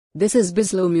This is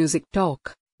Bizlo Music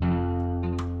Talk.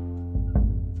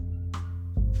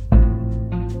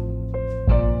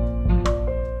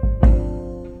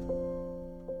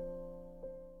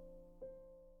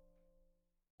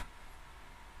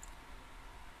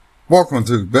 Welcome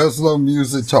to Bezlo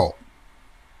Music Talk.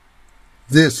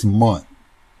 This month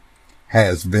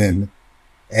has been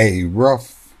a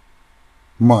rough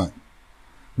month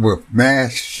with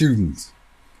mass shootings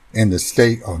in the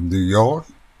state of New York,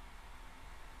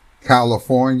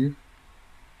 California,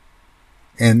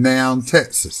 and now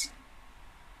Texas.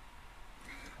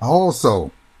 Also,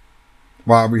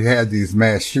 while we had these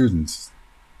mass shootings,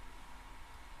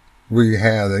 we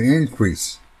had an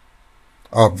increase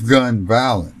of gun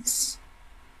violence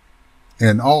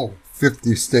in all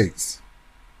 50 states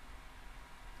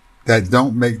that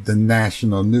don't make the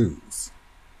national news.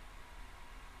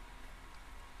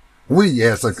 We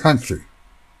as a country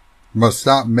must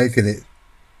stop making it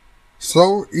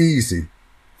so easy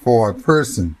for a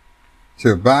person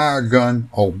to buy a gun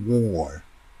of war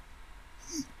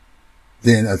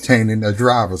than attaining a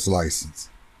driver's license.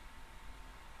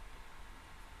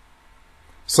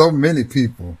 So many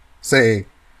people say,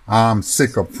 I'm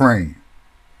sick of praying.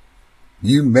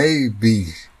 You may be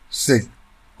sick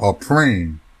of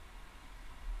praying,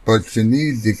 but you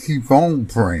need to keep on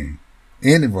praying.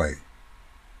 Anyway,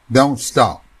 don't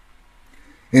stop.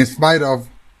 In spite of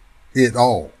it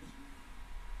all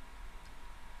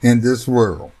in this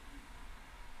world,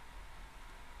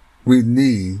 we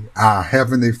need our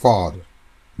Heavenly Father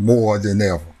more than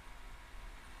ever.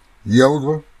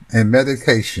 Yoga and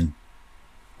medication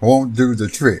won't do the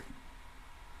trick.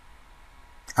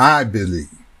 I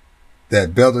believe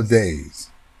that better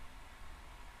days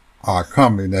are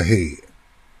coming ahead.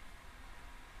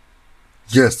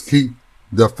 Just keep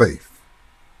the faith.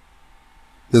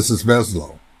 This is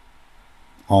Bezlo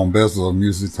on Bezlo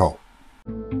Music Talk.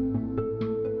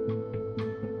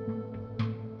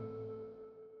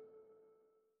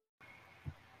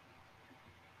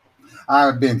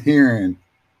 I've been hearing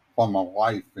from my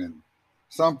wife, and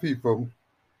some people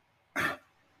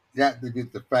got to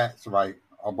get the facts right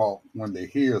about when they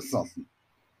hear something.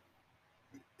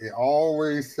 It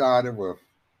always started with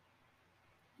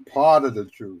part of the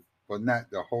truth, but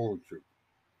not the whole truth.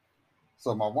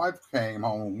 So my wife came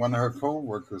home, one of her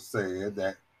co-workers said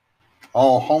that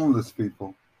all homeless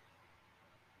people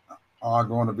are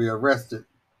going to be arrested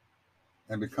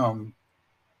and become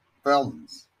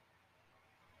felons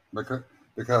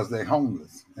because they're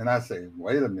homeless. And I say,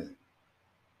 wait a minute.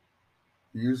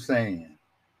 You saying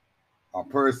a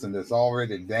person that's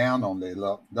already down on their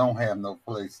luck don't have no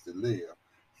place to live,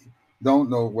 don't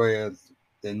know where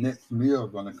the next meal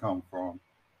is going to come from,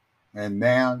 and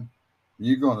now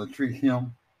you're going to treat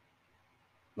him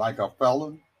like a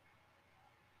felon,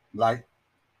 like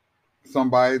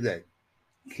somebody that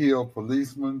killed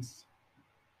policemen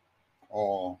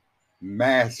or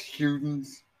mass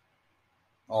shootings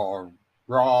or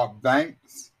robbed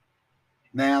banks.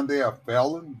 Now they're a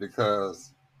felon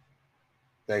because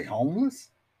they homeless.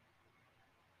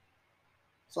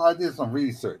 So I did some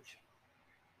research.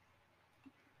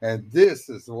 And this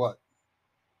is what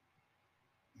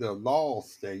the law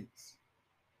states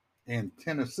in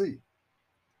Tennessee.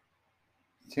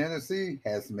 Tennessee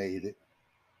has made it.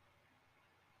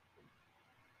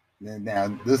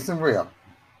 Now listen real.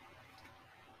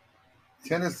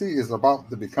 Tennessee is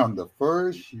about to become the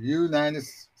first United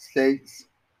States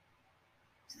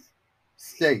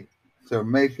state to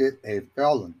make it a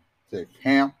felon to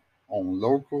camp on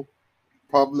local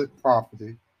public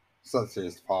property such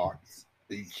as parks,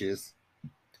 beaches,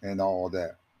 and all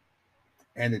that.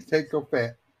 And it take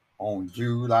effect on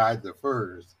July the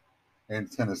 1st in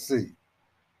Tennessee.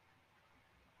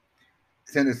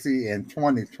 Tennessee in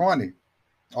 2020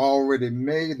 already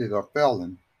made it a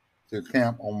felon to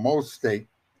camp on most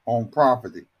state-owned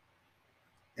property.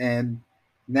 And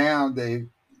now they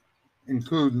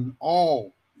including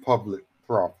all public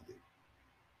property.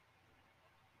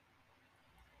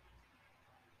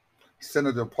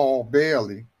 Senator Paul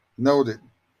Bailey noted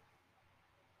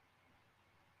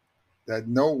that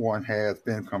no one has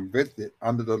been convicted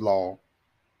under the law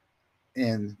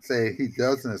and said he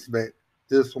doesn't expect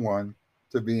this one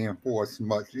to be enforced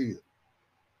much either.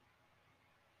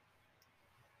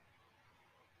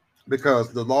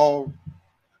 Because the law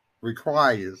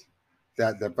requires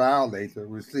that the violator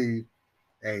receive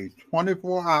a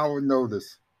 24-hour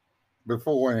notice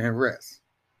before an arrest.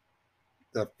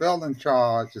 The felon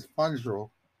charge is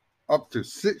punishable up to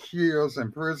 6 years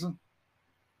in prison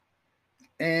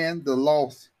and the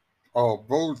loss of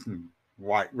voting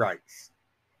rights.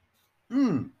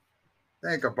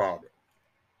 Think about it.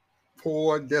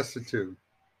 Poor, destitute,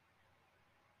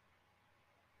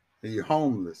 and you're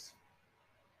homeless,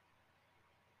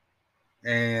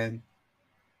 and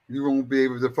you won't be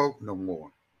able to vote no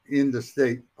more in the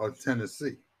state of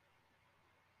Tennessee.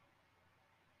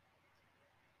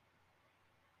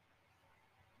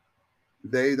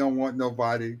 They don't want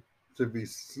nobody to be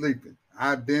sleeping.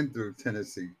 I've been through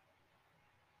Tennessee.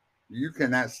 You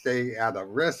cannot stay at a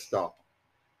rest stop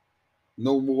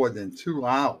no more than 2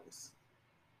 hours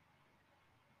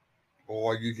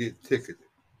or you get ticketed.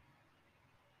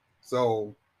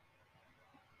 So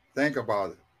think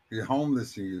about it. If you're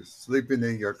homeless and you're sleeping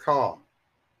in your car,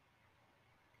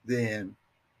 then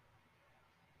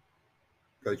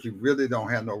because you really don't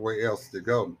have nowhere else to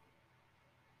go,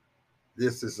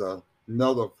 this is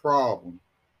another problem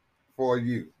for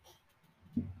you.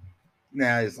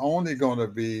 Now, it's only going to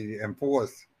be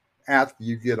enforced after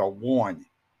you get a warning.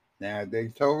 Now, they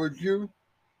told you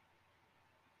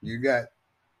you got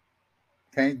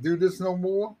can't do this no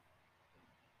more,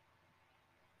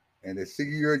 and they see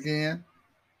you again.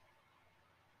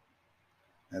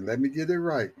 And let me get it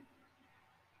right.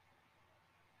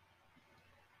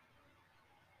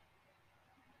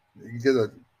 You get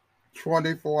a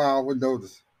 24-hour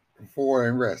notice before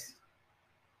arrest.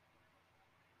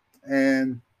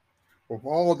 And with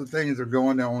all the things that are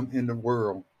going on in the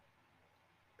world,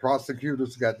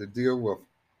 prosecutors got to deal with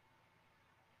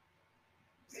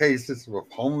cases with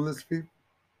homeless people.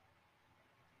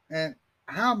 And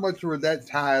how much would that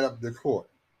tie up the court?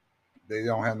 They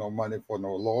don't have no money for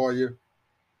no lawyer.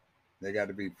 They got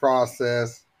to be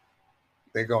processed.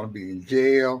 They're going to be in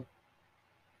jail.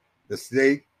 The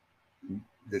state,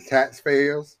 the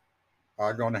taxpayers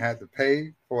are going to have to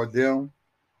pay for them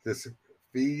to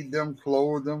feed them,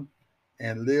 clothe them,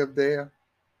 and live there.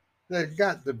 There's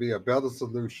got to be a better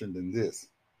solution than this.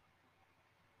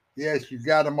 Yes, you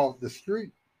got them off the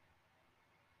street,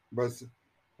 but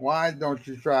why don't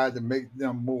you try to make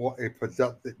them more a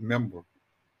productive member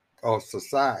of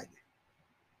society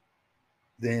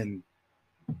than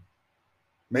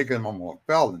making them a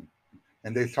felon?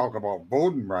 And they talk about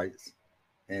voting rights,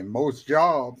 and most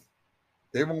jobs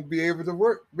they won't be able to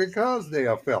work because they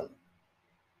are felon.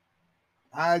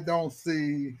 I don't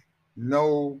see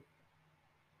no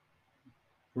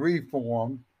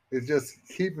reform. It's just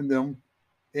keeping them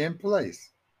in place.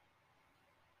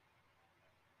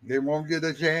 They won't get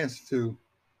a chance to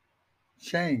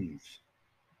change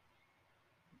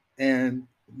and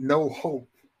no hope.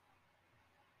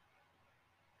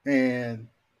 And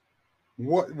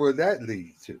what will that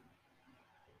lead to?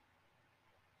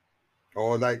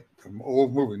 Or like the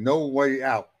old movie, No Way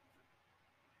Out.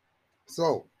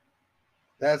 So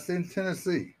that's in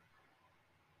Tennessee.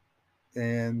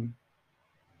 And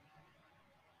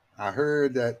I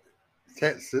heard that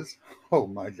Texas, oh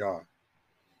my God,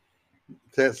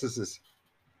 Texas is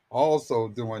also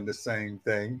doing the same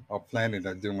thing or planning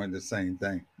on doing the same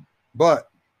thing. But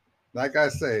like I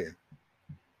said,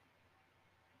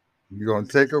 you're going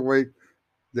to take away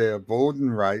their voting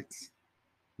rights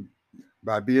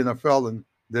by being a felon.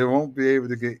 They won't be able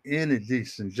to get any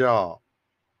decent job.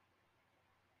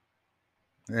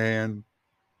 And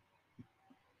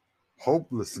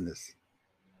hopelessness,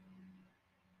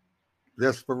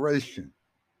 desperation,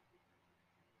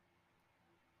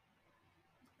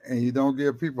 and you don't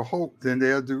give people hope, then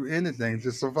they'll do anything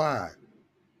to survive.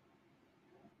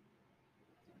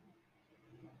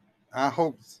 I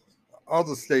hope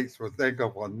other states will think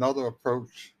of another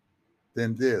approach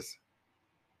than this.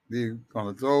 They're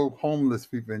going to throw homeless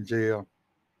people in jail,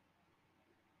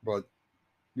 but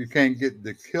you can't get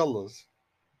the killers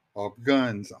of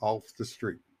guns off the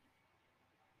street.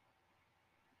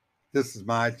 This is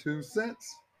my 2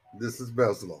 cents. This is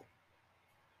Beslow.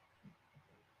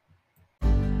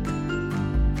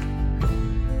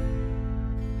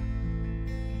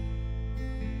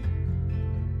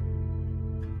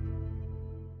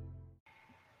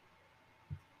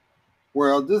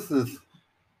 Well, this is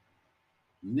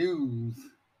news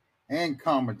and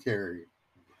commentary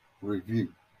review.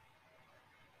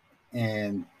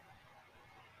 And,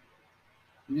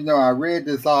 I read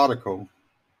this article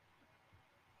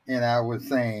and I was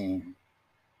saying,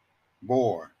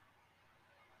 boy,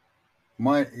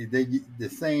 money, the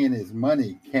saying is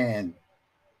money can't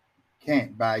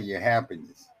buy your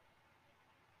happiness.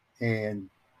 And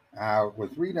I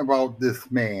was reading about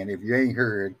this man, if you ain't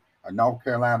heard, a North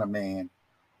Carolina man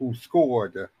who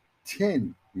scored a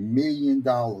 $10 million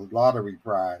lottery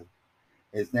prize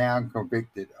is now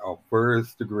convicted of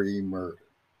first degree murder.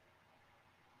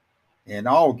 In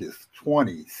August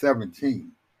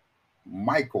 2017,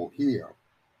 Michael Hill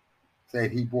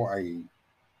said he bought a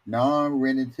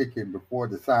non-winning ticket before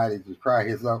deciding to try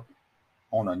his luck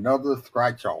on another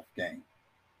scratch-off game.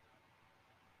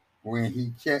 When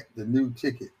he checked the new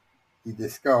ticket, he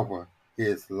discovered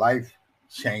his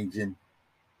life-changing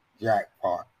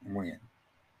jackpot win.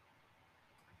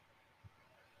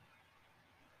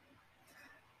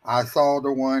 I saw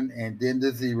the one and then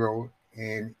the zero,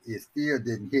 and it still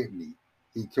didn't hit me,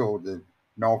 he told the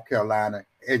North Carolina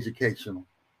Educational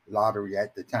Lottery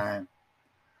at the time.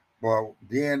 But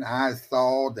then I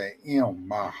saw the M.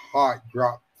 My heart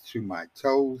dropped to my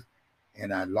toes,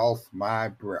 and I lost my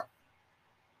breath.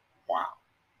 Wow.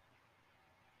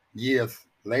 Years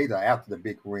later, after the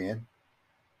big win,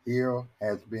 Hill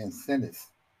has been sentenced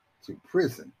to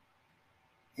prison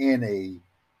in a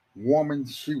woman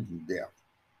shooting death.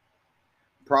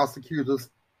 Prosecutors,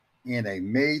 in a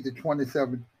May the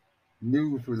 27th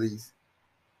news release,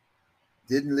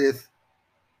 didn't list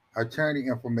attorney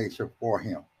information for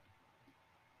him.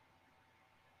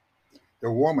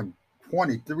 The woman,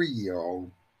 23-year-old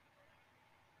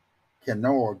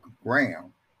Kenora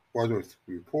Graham, was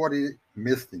reported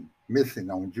missing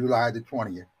on July the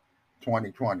 20th,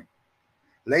 2020.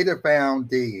 Later found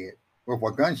dead with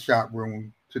a gunshot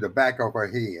wound to the back of her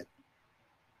head,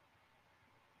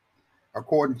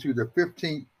 according to the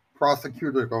 15th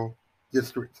Prosecutorial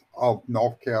District of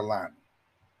North Carolina.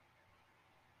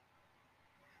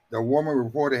 The woman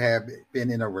reported to have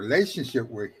been in a relationship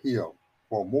with Hill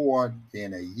for more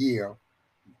than a year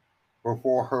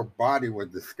before her body was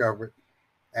discovered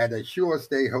at a Shore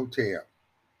Stay hotel,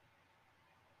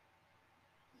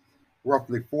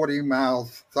 roughly 40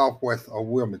 miles southwest of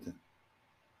Wilmington.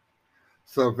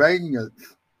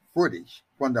 Surveillance footage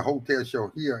from the hotel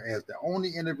show Hill as the only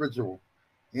individual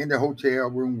in the hotel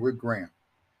room with Graham.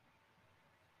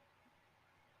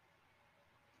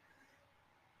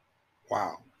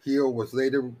 Wow. Hill was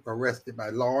later arrested by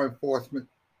law enforcement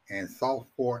in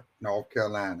Southport, North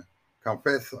Carolina,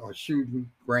 confessed of shooting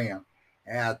Graham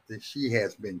after she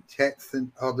has been texting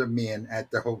other men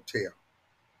at the hotel.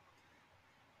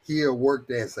 Hill worked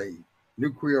as a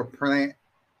nuclear plant.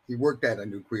 He worked at a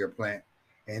nuclear plant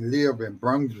and lived in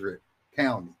Brunswick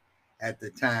County at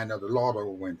the time of the lotto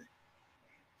winning.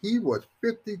 He was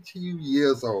 52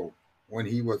 years old when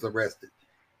he was arrested,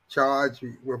 charged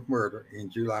with murder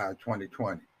in July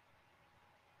 2020.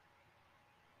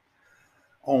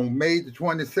 On May the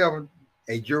 27th,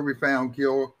 a jury found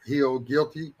Hill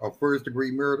guilty of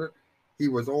first-degree murder. He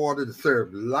was ordered to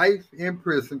serve life in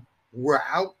prison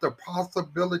without the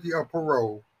possibility of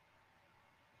parole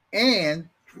and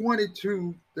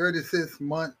 22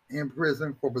 36-month in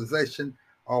prison for possession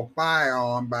of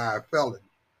firearm by a felon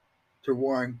to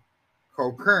one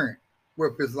concurrent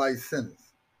with his life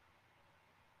sentence.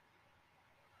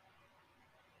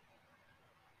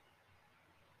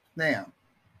 Now,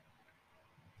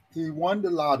 he won the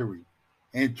lottery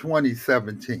in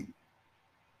 2017.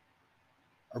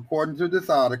 According to this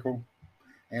article,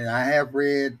 and I have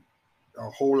read a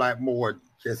whole lot more,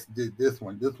 just did this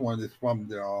one. This one is from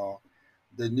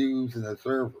the News and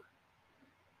Observer.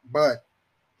 But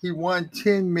he won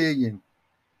 $10 million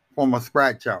from a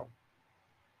scratch out.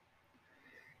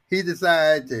 He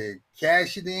decided to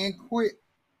cash it in quick.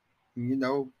 You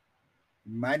know,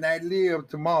 might not live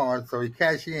tomorrow, so he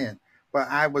cashed in. But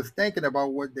I was thinking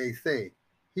about what they say.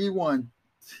 He won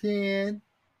 10,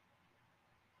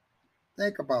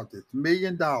 think about this, $1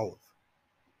 million.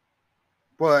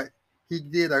 But he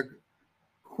did a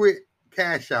quick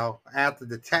cash out after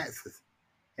the taxes,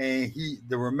 and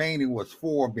the remaining was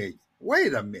 $4 million.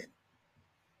 Wait a minute.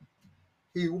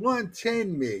 He won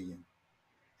 $10 million,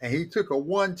 and he took a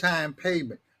one-time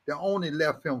payment that only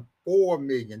left him $4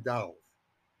 million.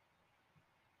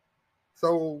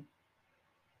 So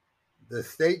the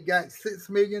state got $6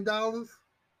 million.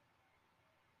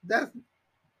 That's,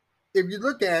 if you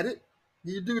look at it,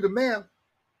 you do the math,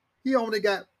 he only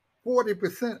got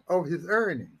 40% of his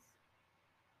earnings.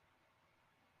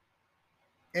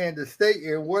 And the state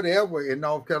and whatever in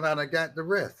North Carolina got the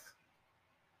rest.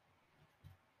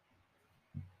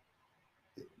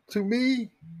 To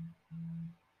me,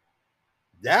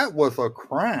 that was a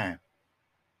crime.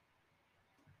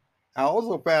 I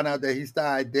also found out that he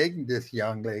started dating this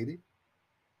young lady,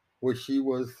 which she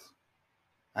was,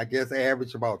 I guess,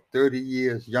 average about 30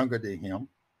 years younger than him.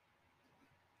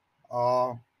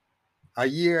 A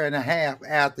year and a half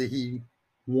after he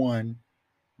won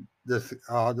the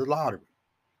lottery.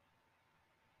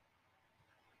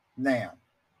 Now,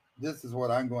 this is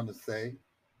what I'm going to say.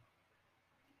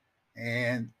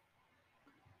 And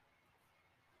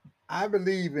I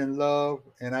believe in love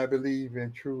and I believe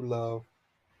in true love,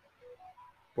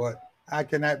 but I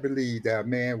cannot believe that a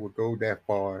man would go that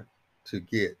far to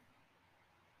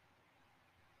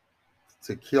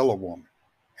kill a woman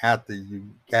after you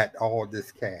got all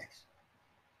this cash.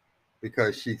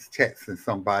 because she's texting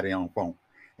somebody on phone.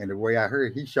 And the way I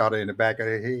heard, he shot her in the back of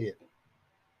the head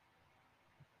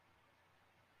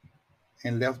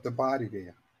and left the body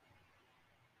there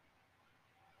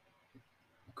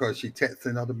because she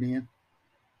texting other men.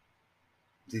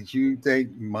 Did you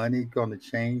think money gonna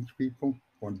change people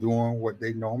from doing what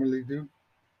they normally do?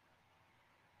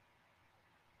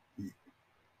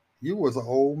 You was an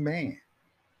old man.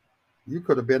 You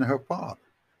could have been her father,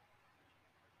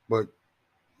 but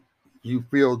you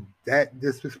feel that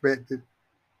disrespected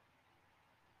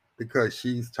because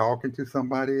she's talking to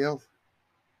somebody else.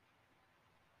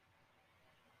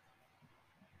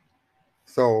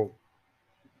 So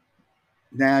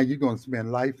now you're gonna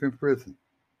spend life in prison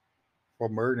for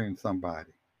murdering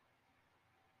somebody.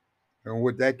 And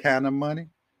with that kind of money,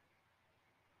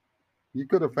 you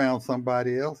could have found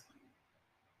somebody else,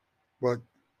 but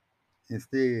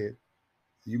instead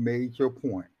you made your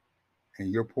point,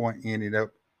 and your point ended up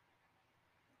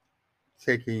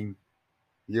taking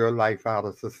your life out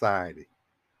of society,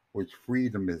 which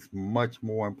freedom is much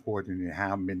more important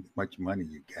than much money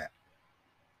you got.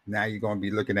 Now you're going to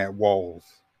be looking at walls,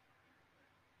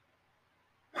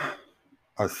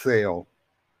 a cell,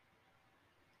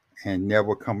 and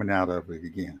never coming out of it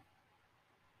again.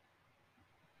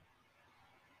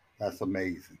 That's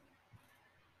amazing.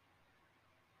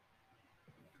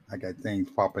 I got things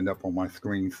popping up on my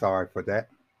screen. Sorry for that.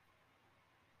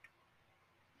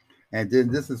 And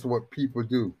then this is what people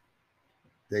do.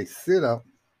 They sit up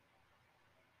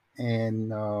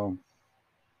and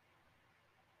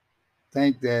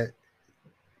think that.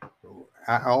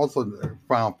 I also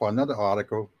found for another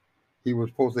article, he was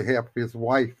supposed to help his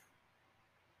wife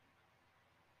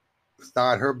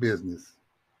start her business.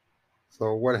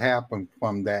 So what happened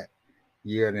from that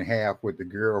year and a half with the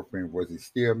girlfriend? Was he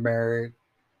still married?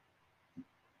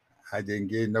 I didn't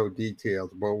get no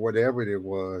details, but whatever it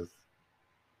was,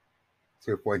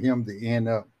 so for him to end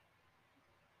up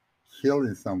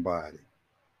killing somebody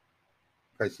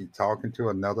because she's talking to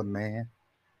another man,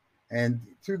 and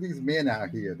to these men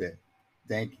out here that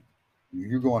think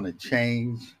you're going to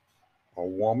change a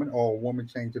woman or a woman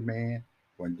change a man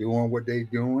when doing what they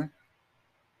doing,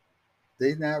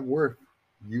 they not worth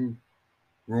you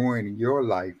ruining your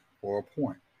life for a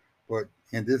point. But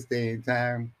in this day and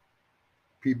time,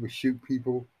 people shoot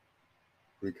people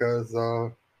because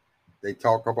they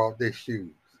talk about their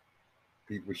shoes.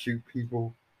 People shoot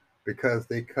people because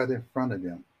they cut in front of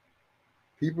them.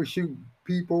 People shoot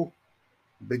people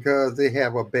because they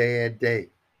have a bad day.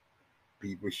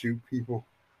 People shoot people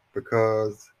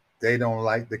because they don't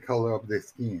like the color of their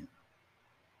skin.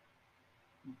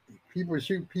 People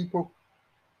shoot people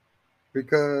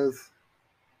because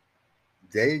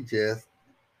they just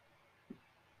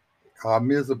are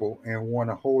miserable and want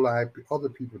a whole lot of other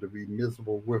people to be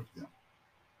miserable with them.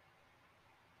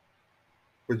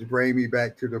 Which brings me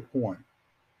back to the point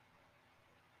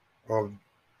of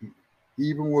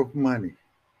even with money,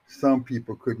 some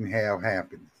people couldn't have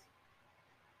happiness.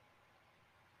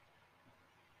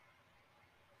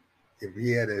 If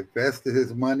he had invested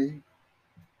his money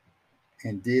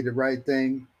and did the right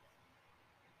thing,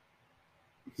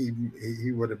 he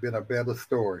he would have been a better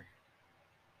story.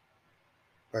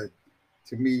 But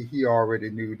to me, he already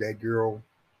knew that girl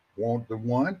wanted the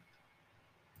one,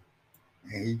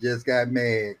 and he just got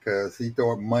mad because he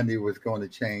thought money was going to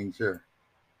change her.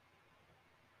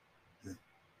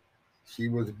 She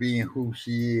was being who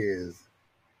she is,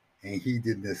 and he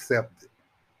didn't accept it.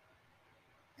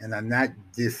 And I'm not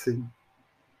dissing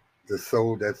the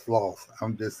soul that's lost.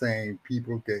 I'm just saying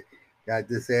people got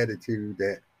this attitude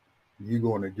that you're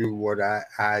going to do what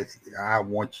I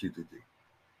want you to do,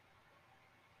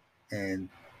 and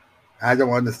I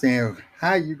don't understand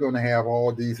how you're going to have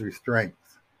all these restraints.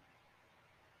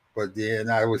 But then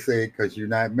I would say because you're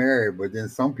not married, but then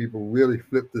some people really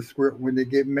flip the script when they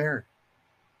get married.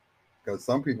 Because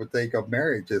some people think of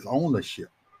marriage as ownership.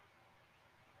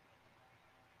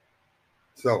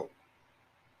 So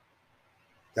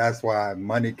that's why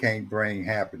money can't bring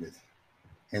happiness.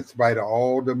 In spite of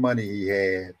all the money he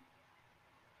had,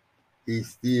 he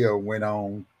still went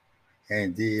on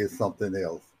and did something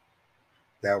else.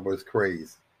 That was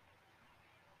crazy.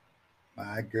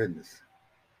 My goodness.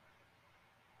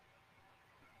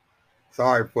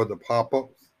 Sorry for the pop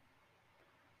ups.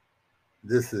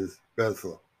 This is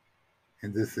Bezlo,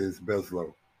 and this is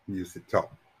Bezlo Music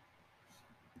Talk.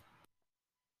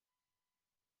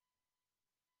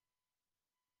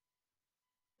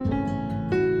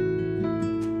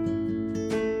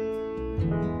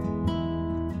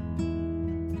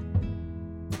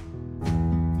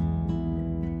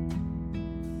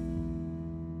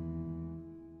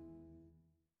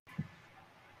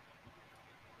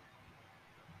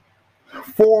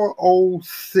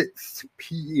 4:06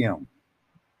 p.m.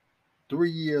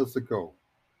 3 years ago,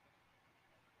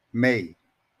 May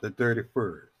the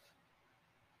 31st,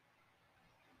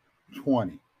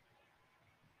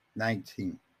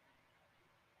 2019.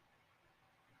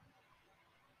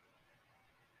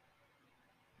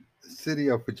 The city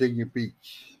of Virginia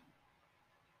Beach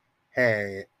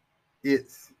had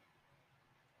its,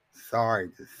 sorry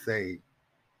to say,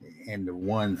 and the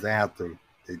ones after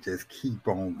that just keep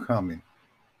on coming,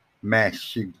 mass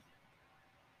shooting.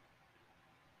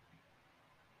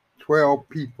 12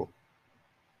 people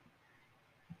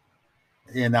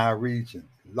in our region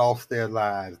lost their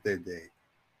lives that day.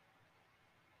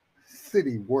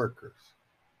 City workers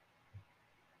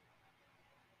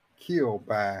killed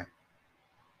by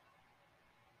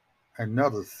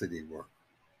another city worker.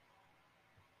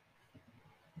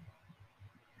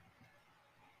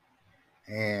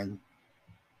 And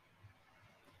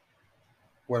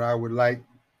what I would like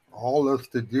all us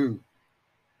to do,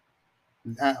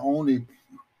 not only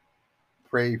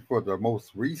pray for the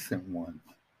most recent ones,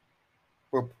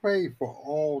 but pray for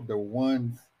all the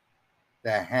ones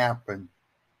that happened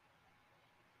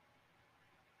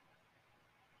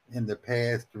in the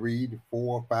past 3 to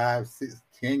 4, 5, 6,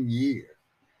 10 years.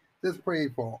 Just pray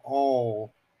for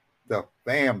all the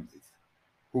families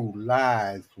whose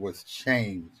lives was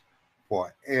changed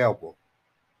forever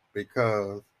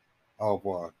because of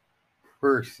a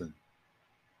person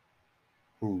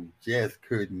who just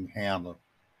couldn't handle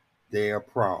their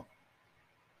problem.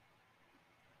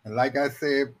 And like I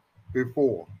said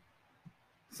before,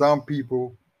 some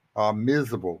people are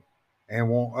miserable and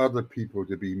want other people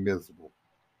to be miserable.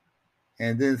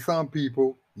 And then some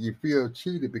people, you feel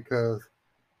cheated because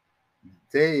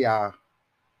they are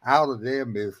out of their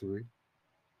misery,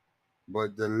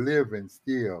 but the living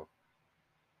still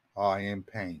are in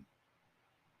pain.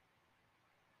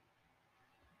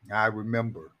 I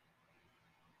remember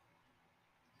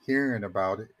hearing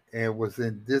about it and was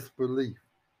in disbelief.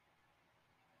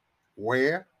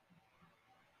 Where?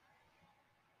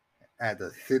 At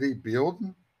the city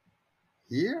building?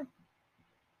 Here?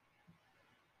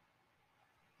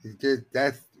 It's just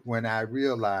that's when I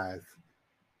realized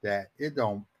that it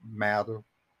don't matter.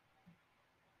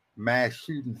 Mass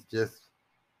shootings just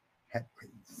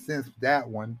since that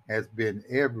one has been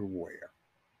everywhere.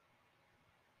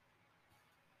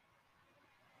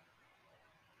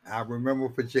 I remember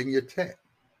Virginia Tech.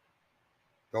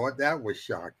 Thought that was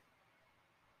shocking.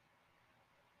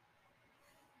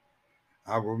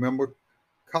 I remember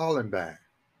Columbine,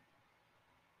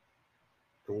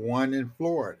 the one in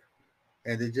Florida,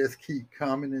 and they just keep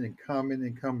coming and coming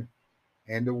and coming.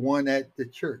 And the one at the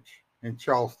church in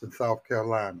Charleston, South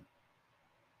Carolina.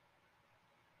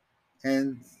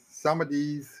 And some of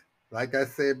these, like I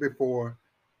said before,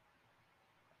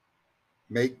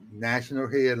 make national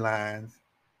headlines,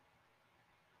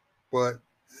 but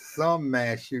some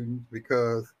mass shootings,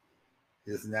 because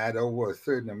it's not over a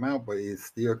certain amount, but it's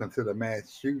still considered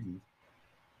mass shootings,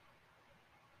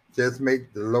 just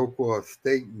make the local or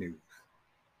state news,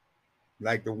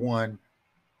 like the one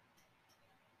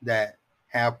that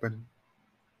happened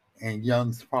in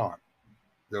Young's Park,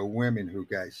 the women who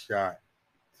got shot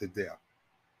to death,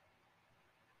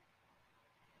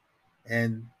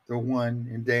 and the one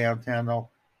in downtown.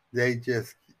 They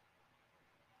just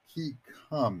keep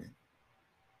coming.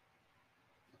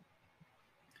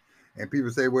 And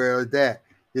people say, well, that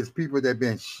it's people that have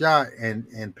been shot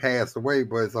and passed away,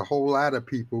 but it's a whole lot of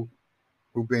people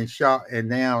who've been shot and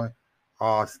now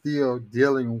are still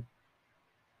dealing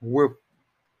with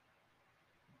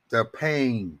the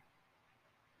pain,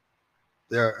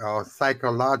 the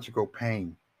psychological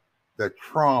pain, the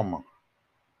trauma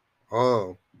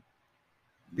of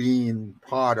being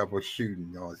part of a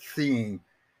shooting or seeing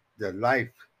the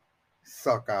life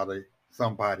suck out of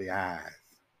somebody's eyes.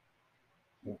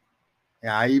 And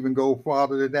I even go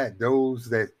farther than that. Those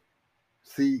that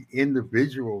see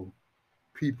individual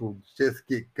people just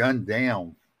get gunned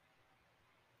down.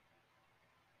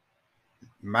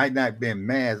 Might not be in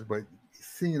mass, but it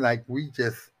seems like we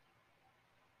just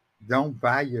don't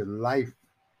value life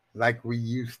like we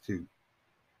used to.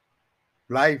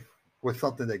 Life was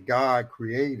something that God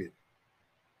created,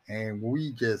 and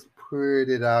we just put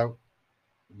it out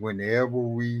whenever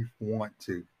we want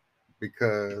to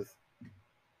because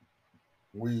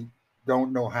we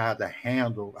don't know how to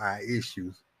handle our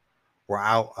issues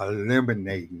without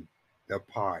eliminating the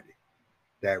party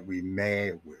that we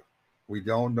mad with. We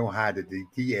don't know how to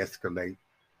de-escalate.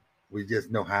 We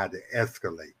just know how to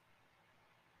escalate.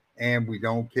 And we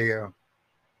don't care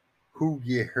who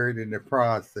get hurt in the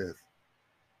process,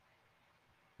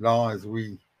 long as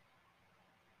we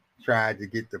tried to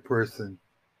get the person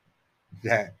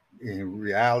that in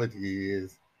reality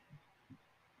is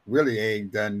really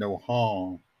ain't done no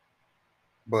harm,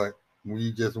 but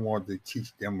we just wanted to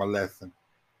teach them a lesson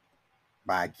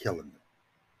by killing them.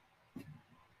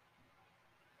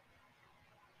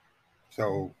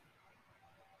 So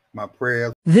my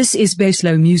prayers. This is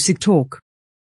Baselow Music Talk.